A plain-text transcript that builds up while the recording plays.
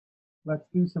Let's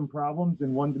do some problems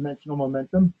in one-dimensional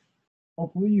momentum.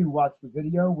 Hopefully you watched the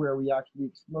video where we actually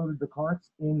exploded the carts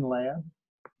in lab.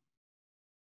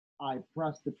 I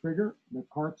pressed the trigger, the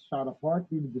carts shot apart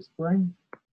due to the spring.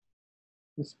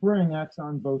 The spring acts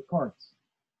on both carts.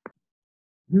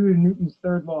 Due to Newton's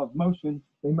third law of motion,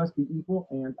 they must be equal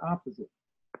and opposite.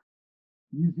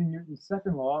 Using Newton's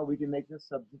second law, we can make this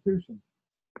substitution.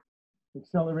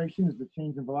 Acceleration is the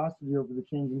change in velocity over the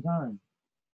change in time.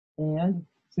 And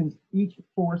since each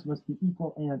force must be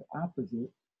equal and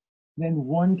opposite, then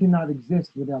one cannot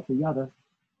exist without the other.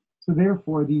 So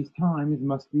therefore, these times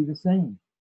must be the same.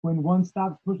 When one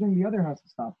stops pushing, the other has to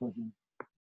stop pushing.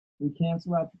 We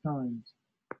cancel out the times.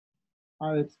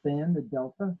 I expand the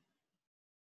delta,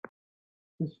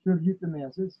 distribute the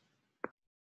masses.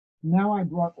 Now I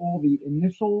brought all the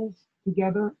initials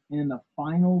together and the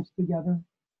finals together.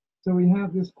 So we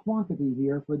have this quantity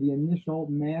here for the initial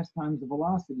mass times the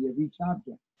velocity of each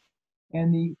object,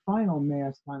 and the final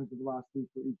mass times the velocity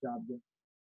for each object.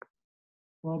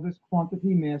 Well, this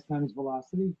quantity, mass times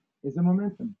velocity, is a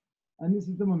momentum. And this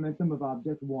is the momentum of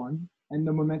object 1 and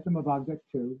the momentum of object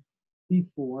 2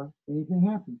 before anything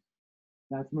happens.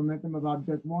 That's momentum of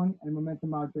object 1 and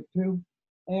momentum of object 2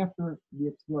 after the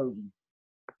explosion.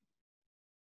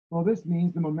 Well, this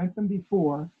means the momentum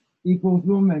before equals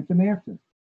the momentum after.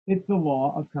 It's the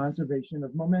law of conservation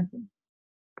of momentum.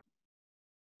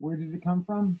 Where did it come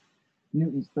from?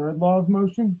 Newton's third law of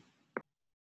motion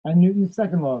and Newton's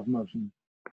second law of motion.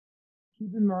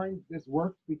 Keep in mind this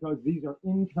works because these are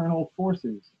internal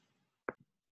forces.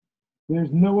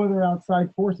 There's no other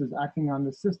outside forces acting on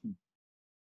the system.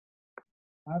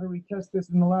 How do we test this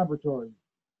in the laboratory?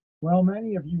 Well,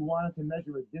 many of you wanted to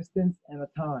measure a distance and a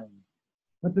time,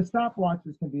 but the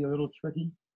stopwatches can be a little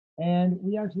tricky, and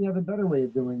we actually have a better way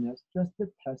of doing this just to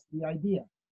test the idea.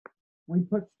 We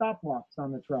put stopwatches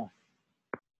on the track.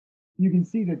 You can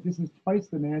see that this is twice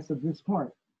the mass of this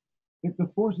cart. If the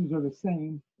forces are the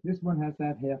same, this one has to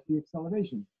have half the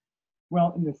acceleration.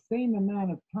 Well, in the same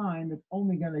amount of time, it's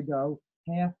only going to go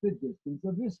half the distance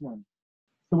of this one.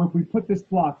 So if we put this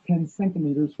block 10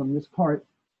 centimeters from this cart,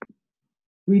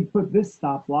 we'd put this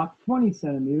stop block 20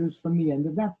 centimeters from the end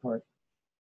of that cart.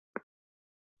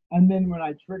 And then when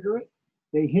I trigger it,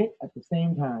 they hit at the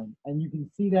same time. And you can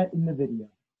see that in the video.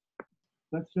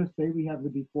 Let's just say we have the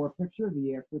before picture,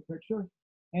 the after picture,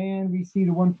 and we see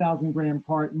the 1,000 gram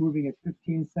cart moving at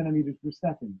 15 centimeters per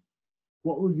second.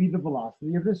 What would be the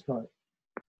velocity of this cart?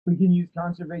 We can use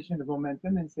conservation of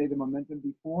momentum and say the momentum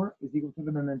before is equal to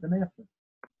the momentum after.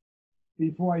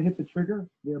 Before I hit the trigger,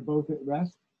 they're both at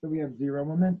rest, so we have zero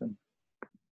momentum.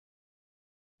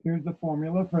 Here's the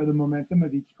formula for the momentum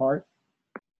of each cart.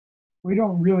 We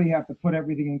don't really have to put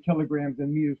everything in kilograms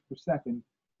and meters per second.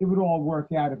 It would all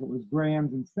work out if it was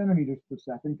grams and centimeters per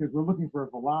second because we're looking for a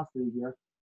velocity here,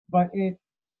 but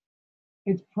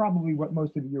it's probably what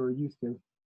most of you are used to.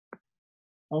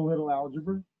 A little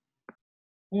algebra,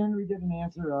 and we get an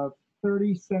answer of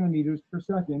 30 centimeters per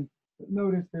second, but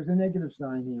notice there's a negative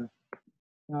sign here.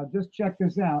 Now just check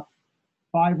this out.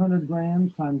 500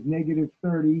 grams times negative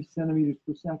 30 centimeters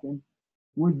per second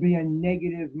would be a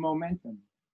negative momentum.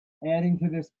 Adding to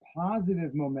this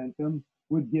positive momentum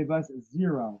would give us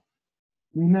 0.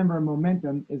 Remember,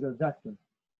 momentum is a vector.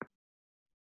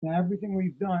 Now, everything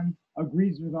we've done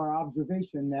agrees with our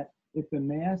observation that if the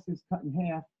mass is cut in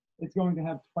half, it's going to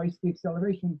have twice the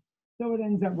acceleration, so it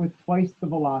ends up with twice the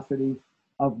velocity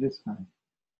of this time.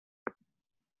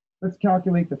 Let's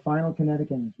calculate the final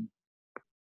kinetic energy.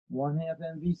 1/2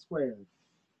 mv squared.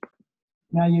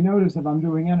 Now you notice if I'm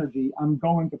doing energy, I'm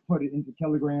going to put it into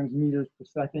kilograms, meters per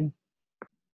second,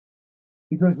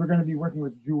 because we're going to be working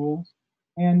with joules,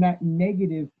 and that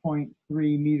negative 0.3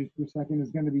 meters per second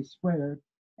is going to be squared,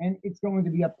 and it's going to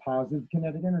be a positive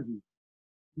kinetic energy.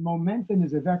 Momentum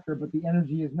is a vector, but the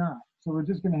energy is not. So we're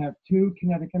just going to have two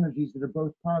kinetic energies that are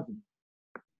both positive.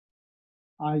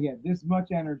 I get this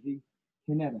much energy,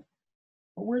 kinetic.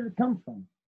 But where did it come from?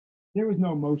 There was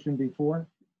no motion before.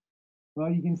 Well,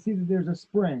 you can see that there's a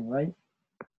spring, right?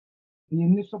 The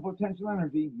initial potential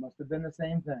energy must have been the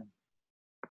same thing.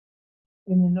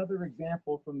 In another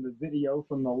example from the video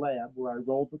from the lab where I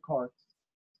rolled the carts,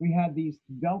 we had these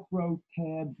Velcro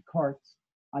tabbed carts.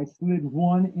 I slid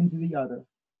one into the other.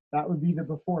 That would be the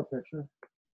before picture.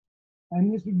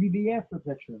 And this would be the after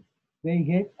picture. They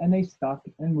hit and they stuck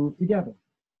and moved together.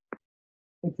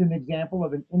 It's an example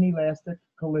of an inelastic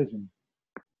collision.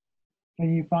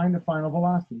 Can you find the final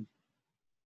velocity?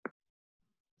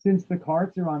 Since the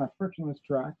carts are on a frictionless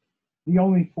track, the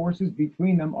only forces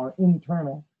between them are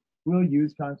internal. We'll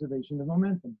use conservation of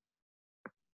momentum.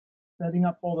 Setting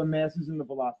up all the masses and the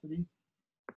velocity.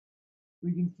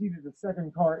 we can see that the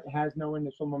second cart has no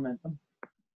initial momentum.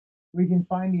 We can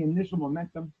find the initial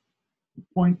momentum,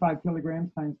 0.5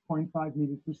 kilograms times 0.5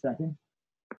 meters per second.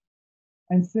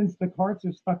 And since the carts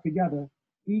are stuck together,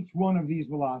 each one of these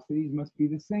velocities must be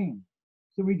the same.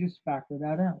 So we just factor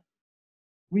that out.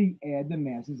 We add the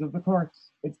masses of the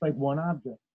carts. It's like one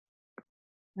object.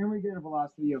 And we get a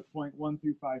velocity of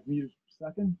 0.125 meters per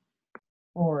second,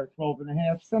 or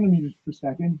 12.5 centimeters per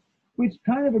second, which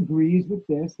kind of agrees with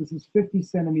this. This is 50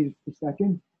 centimeters per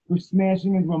second. We're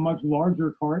smashing into a much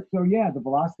larger cart, so yeah, the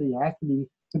velocity has to be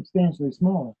substantially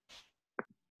smaller.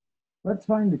 Let's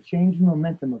find the change in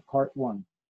momentum of cart 1.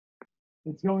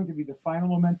 It's going to be the final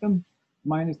momentum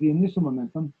minus the initial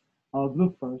momentum of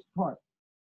the first cart.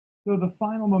 So the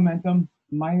final momentum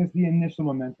minus the initial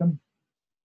momentum,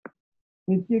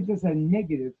 it gives us a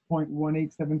negative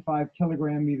 0.1875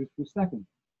 kilogram meters per second.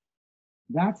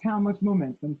 That's how much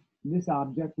momentum this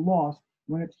object lost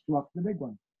when it struck the big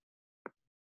one.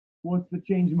 What's the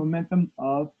change in momentum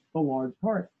of the large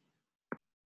cart?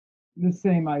 The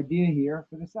same idea here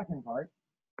for the second cart.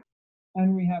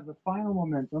 And we have the final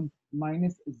momentum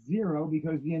minus 0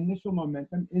 because the initial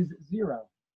momentum is 0.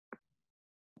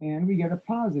 And we get a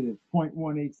positive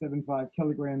 0.1875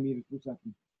 kilogram meters per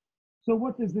second. So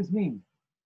what does this mean?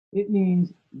 It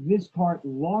means this cart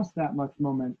lost that much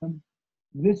momentum.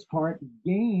 This cart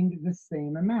gained the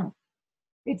same amount.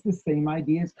 It's the same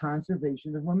idea as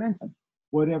conservation of momentum.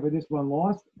 Whatever this one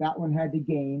lost, that one had to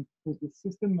gain because the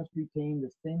system must retain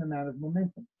the same amount of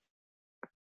momentum.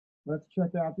 Let's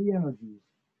check out the energies.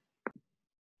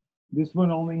 This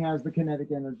one only has the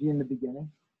kinetic energy in the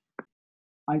beginning.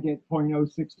 I get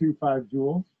 0.0625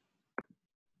 joules.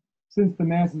 Since the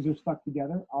masses are stuck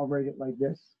together, I'll write it like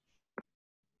this.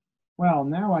 Well,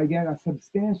 now I get a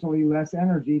substantially less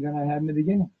energy than I had in the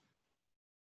beginning.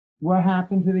 What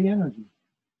happened to the energy?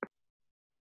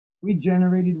 We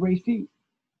generated waste heat.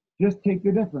 Just take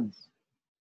the difference.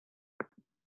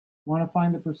 Want to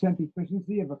find the percent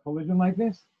efficiency of a collision like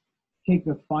this? Take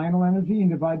the final energy and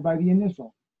divide by the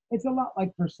initial. It's a lot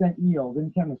like percent yield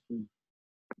in chemistry.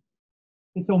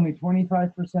 It's only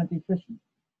 25% efficient.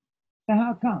 Now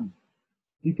how come?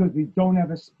 Because we don't have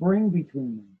a spring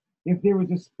between them. If there was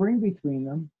a spring between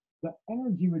them, the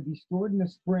energy would be stored in the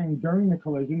spring during the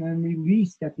collision and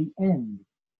released at the end.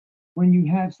 When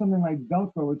you have something like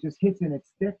Velcro, it just hits and it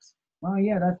sticks. Well,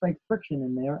 yeah, that's like friction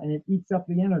in there, and it eats up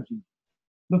the energy.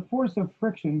 The force of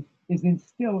friction is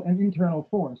still an internal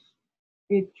force.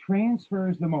 It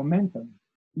transfers the momentum,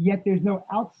 yet there's no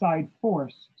outside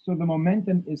force, so the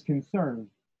momentum is conserved.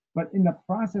 But in the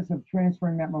process of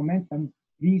transferring that momentum,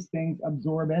 these things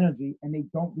absorb energy and they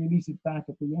don't release it back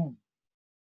at the end.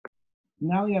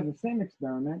 Now we have the same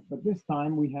experiment, but this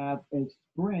time we have a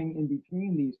spring in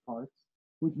between these parts,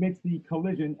 which makes the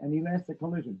collision an elastic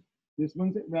collision. This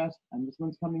one's at rest and this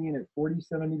one's coming in at 40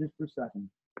 centimeters per second.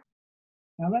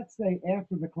 Now let's say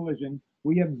after the collision,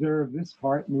 we observe this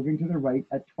part moving to the right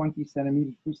at 20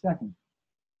 centimeters per second.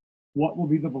 What will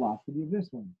be the velocity of this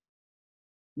one?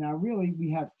 Now, really,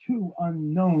 we have two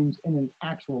unknowns in an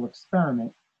actual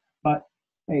experiment, but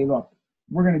hey, look,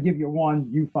 we're going to give you one,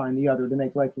 you find the other to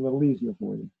make life a little easier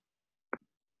for you.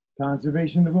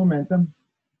 Conservation of momentum.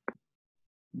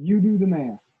 You do the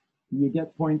math. You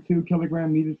get 0.2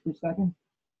 kilogram meters per second.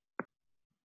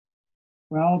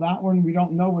 Well, that one, we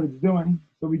don't know what it's doing,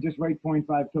 so we just write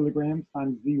 0.5 kilograms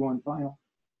times V1 final.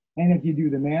 And if you do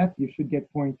the math, you should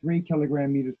get 0.3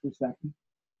 kilogram meters per second.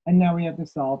 And now we have to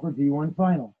solve for V1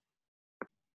 final.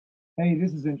 Hey,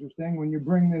 this is interesting. When you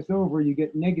bring this over, you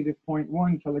get negative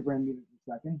 0.1 kilogram meters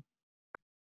per second.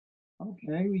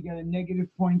 Okay, we get a negative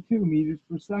 0.2 meters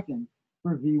per second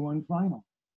for V1 final.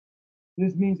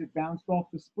 This means it bounced off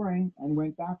the spring and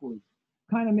went backwards.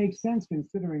 Kind of makes sense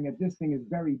considering that this thing is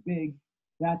very big,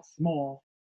 that's small.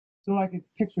 So I could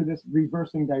picture this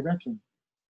reversing direction.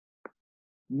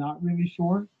 Not really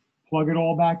sure? Plug it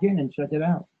all back in and check it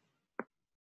out.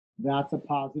 That's a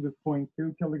positive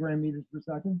 0.2 kilogram meters per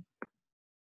second.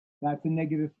 That's a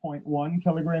negative 0.1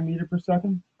 kilogram meter per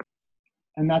second.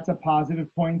 And that's a positive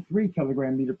 0.3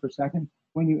 kilogram meter per second.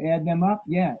 When you add them up,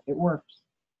 yeah, it works.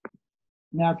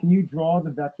 Now, can you draw the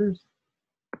vectors?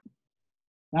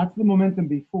 That's the momentum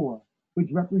before, which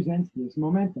represents this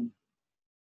momentum.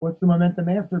 What's the momentum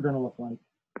after going to look like?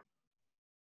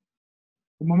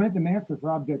 The momentum after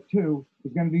for object 2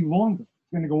 is going to be longer.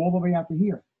 It's going to go all the way out to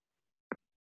here.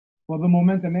 Well, the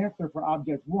momentum after for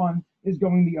object 1 is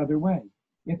going the other way.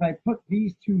 If I put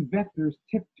these two vectors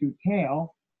tip to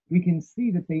tail, we can see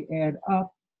that they add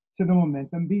up to the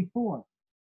momentum before.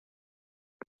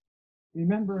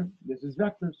 Remember, this is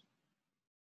vectors.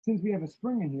 Since we have a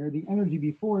spring in here, the energy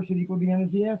before should equal the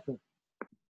energy after.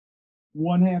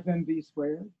 1 half mv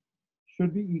squared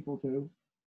should be equal to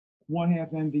 1 half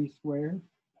mv squared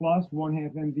plus 1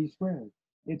 half mv squared.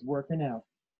 It's working out.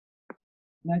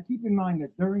 Now keep in mind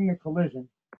that during the collision,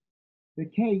 the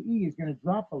KE is going to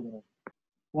drop a little,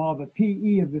 while the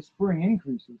PE of the spring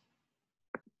increases.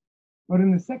 But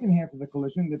in the second half of the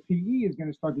collision, the PE is going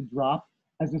to start to drop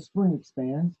as the spring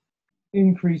expands,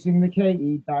 increasing the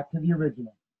KE back to the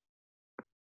original.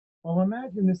 Well,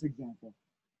 imagine this example.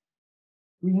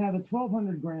 We have a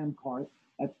 1,200-gram cart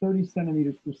at 30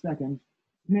 centimeters per second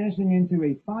smashing into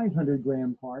a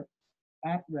 500-gram cart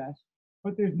at rest,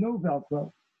 but there's no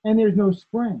Velcro and there's no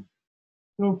spring.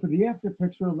 So for the after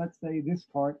picture, let's say this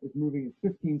cart is moving at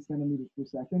 15 centimeters per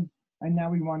second, and now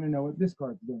we want to know what this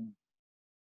cart's doing.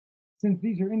 Since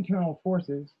these are internal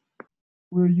forces,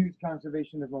 we'll use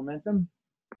conservation of momentum.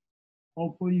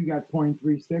 Hopefully you got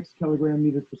 0.36 kilogram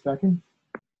meters per second.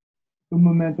 The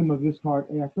momentum of this cart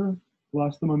after,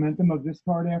 plus the momentum of this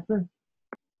cart after,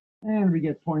 and we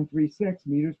get 0.36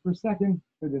 meters per second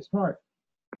for this cart.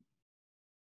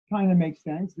 Kind of makes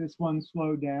sense. This one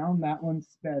slowed down, that one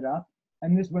sped up,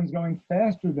 and this one's going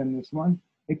faster than this one.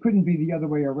 It couldn't be the other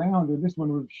way around, or this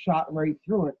one would have shot right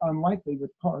through it, unlikely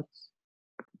with carts.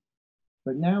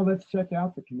 But now let's check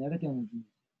out the kinetic energy.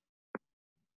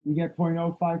 You get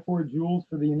 0.054 joules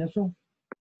for the initial.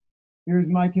 Here's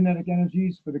my kinetic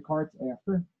energies for the carts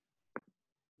after.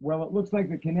 Well, it looks like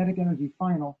the kinetic energy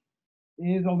final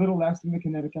is a little less than the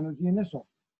kinetic energy initial.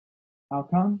 How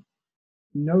come?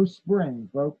 No spring,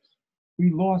 folks.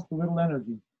 We lost a little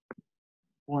energy.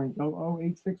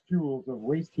 0.0086 joules of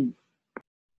waste heat.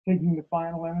 Taking the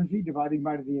final energy, dividing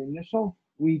by the initial,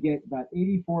 we get about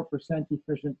 84%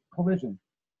 efficient collision.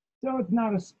 So it's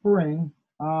not a spring,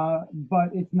 but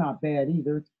it's not bad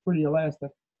either. It's pretty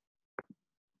elastic.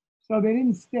 So they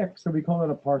didn't stick, so we call it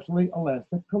a partially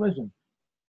elastic collision.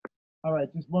 All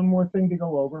right, just one more thing to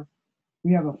go over.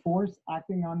 We have a force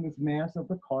acting on this mass of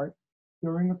the cart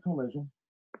during a collision.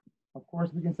 Of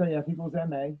course, we can say F equals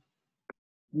ma.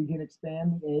 We can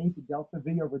expand the A to delta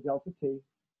V over delta T.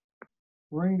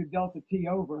 Bring the delta T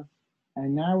over,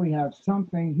 and now we have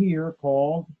something here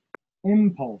called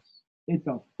impulse. It's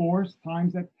a force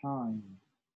times a time.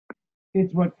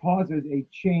 It's what causes a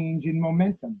change in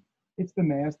momentum. It's the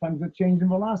mass times the change in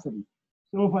velocity.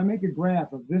 So if I make a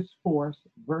graph of this force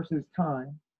versus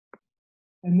time,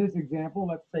 in this example,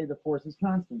 let's say the force is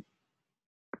constant.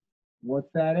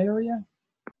 What's that area?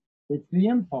 It's the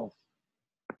impulse.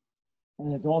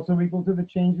 And it's also equal to the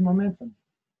change in momentum.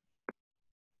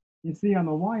 You see, on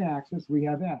the y-axis, we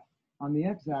have F. On the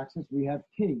x-axis, we have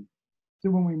T. So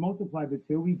when we multiply the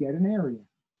two, we get an area.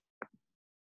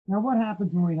 Now, what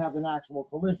happens when we have an actual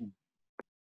collision?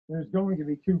 There's going to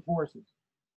be two forces.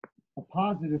 A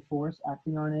positive force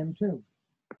acting on M2.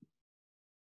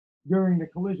 During the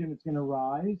collision, it's going to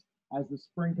rise as the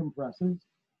spring compresses,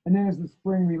 and then as the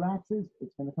spring relaxes,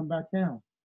 it's going to come back down.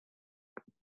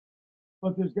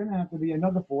 But there's going to have to be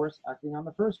another force acting on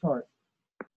the first cart.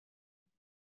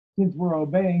 Since we're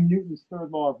obeying Newton's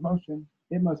third law of motion,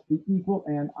 it must be equal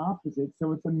and opposite,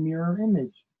 so it's a mirror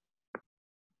image.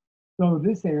 So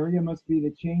this area must be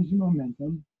the change in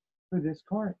momentum for this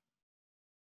cart.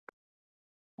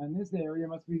 And this area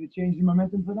must be the change in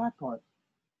momentum for that cart.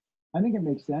 I think it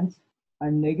makes sense. A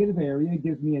negative area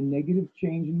gives me a negative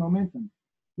change in momentum.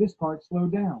 This cart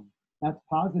slowed down. That's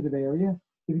positive area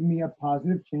giving me a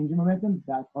positive change in momentum.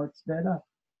 That cart sped up.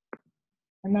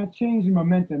 And that change in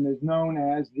momentum is known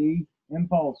as the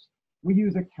impulse. We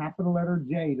use a capital letter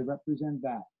J to represent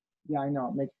that. Yeah, I know,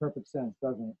 it makes perfect sense,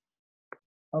 doesn't it?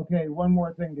 Okay, one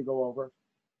more thing to go over.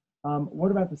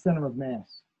 What about the center of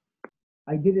mass?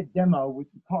 I did a demo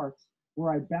with the carts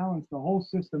where I balanced the whole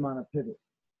system on a pivot.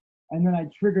 And then I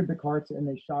triggered the carts and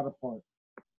they shot apart.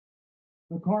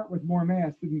 The cart with more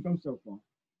mass didn't go so far.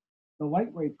 The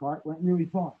lightweight cart went really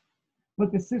far.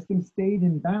 But the system stayed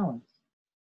in balance.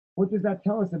 What does that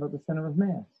tell us about the center of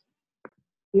mass?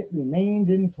 It remained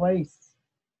in place.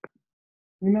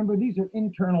 Remember, these are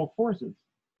internal forces.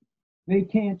 They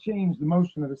can't change the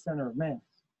motion of the center of mass.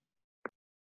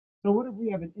 So what if we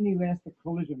have an inelastic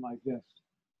collision like this?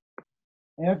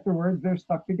 Afterwards, they're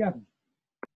stuck together.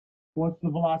 What's the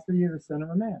velocity of the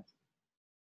center of mass?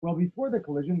 Well, before the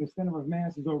collision, the center of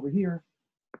mass is over here.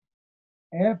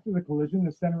 After the collision,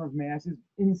 the center of mass is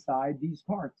inside these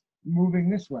carts, moving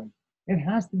this way. It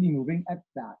has to be moving at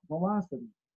that velocity.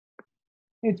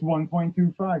 It's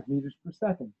 1.25 meters per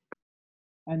second.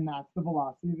 And that's the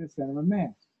velocity of the center of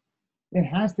mass. It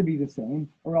has to be the same,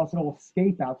 or else it'll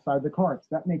escape outside the carts.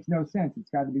 That makes no sense. It's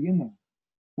got to be in there.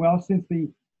 Well, since the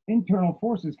internal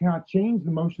forces cannot change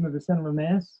the motion of the center of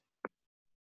mass,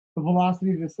 The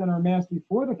velocity to the center of mass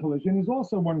before the collision is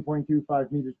also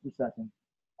 1.25 meters per second.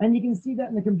 And you can see that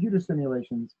in the computer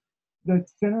simulations. The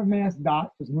center of mass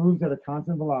dot just moves at a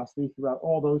constant velocity throughout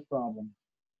all those problems.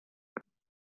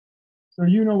 So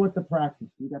you know what to practice.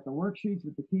 You got the worksheets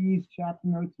with the keys, chapter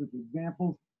notes with the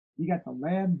examples. You got the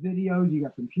lab videos, you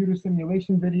got computer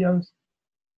simulation videos.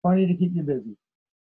 Plenty to keep you busy.